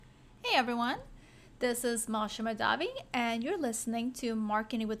Hey everyone, this is Masha Madavi, and you're listening to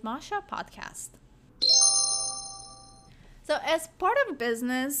Marketing with Masha podcast. So, as part of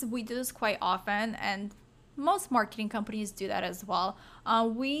business, we do this quite often, and most marketing companies do that as well.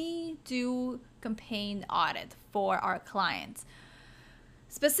 We do campaign audit for our clients,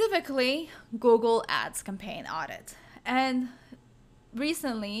 specifically Google Ads campaign audit. And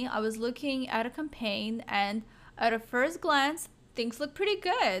recently, I was looking at a campaign, and at a first glance, things look pretty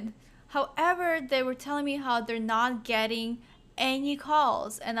good. However, they were telling me how they're not getting any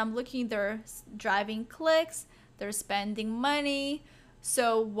calls, and I'm looking, they're driving clicks, they're spending money.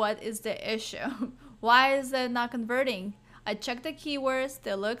 So, what is the issue? Why is it not converting? I checked the keywords,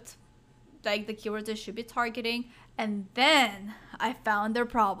 they looked like the keywords they should be targeting, and then I found their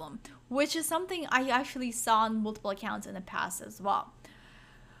problem, which is something I actually saw on multiple accounts in the past as well.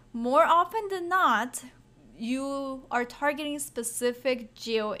 More often than not, you are targeting a specific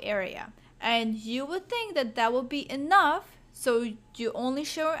geo area, and you would think that that would be enough, so you only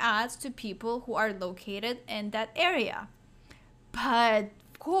show ads to people who are located in that area. But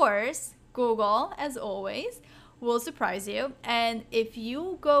of course, Google, as always, will surprise you. And if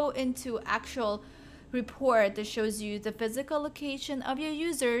you go into actual report that shows you the physical location of your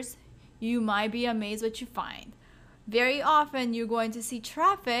users, you might be amazed what you find. Very often you're going to see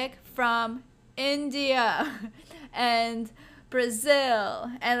traffic from India and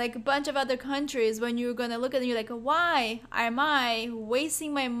Brazil and like a bunch of other countries. When you're going to look at it, you're like, why am I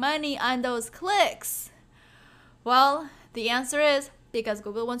wasting my money on those clicks? Well, the answer is because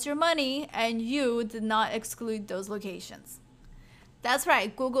Google wants your money and you did not exclude those locations. That's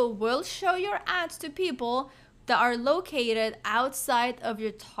right, Google will show your ads to people that are located outside of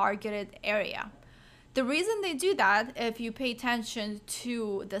your targeted area. The reason they do that, if you pay attention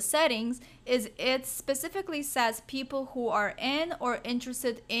to the settings, is it specifically says people who are in or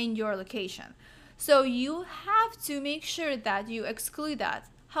interested in your location. So you have to make sure that you exclude that.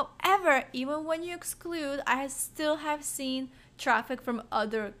 However, even when you exclude, I still have seen traffic from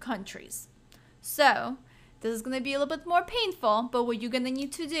other countries. So this is going to be a little bit more painful, but what you're going to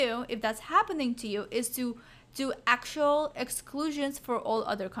need to do if that's happening to you is to do actual exclusions for all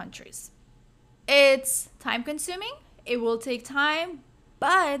other countries. It's time consuming, it will take time,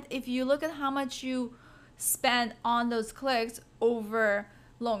 but if you look at how much you spend on those clicks over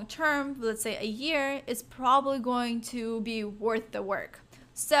long term, let's say a year, it's probably going to be worth the work.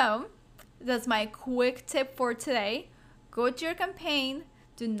 So that's my quick tip for today. Go to your campaign,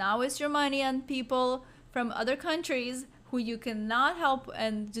 do not waste your money on people from other countries who you cannot help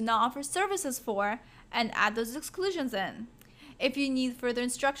and do not offer services for, and add those exclusions in. If you need further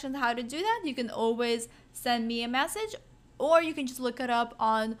instructions how to do that, you can always send me a message, or you can just look it up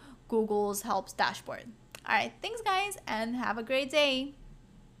on Google's Helps dashboard. All right, thanks guys, and have a great day.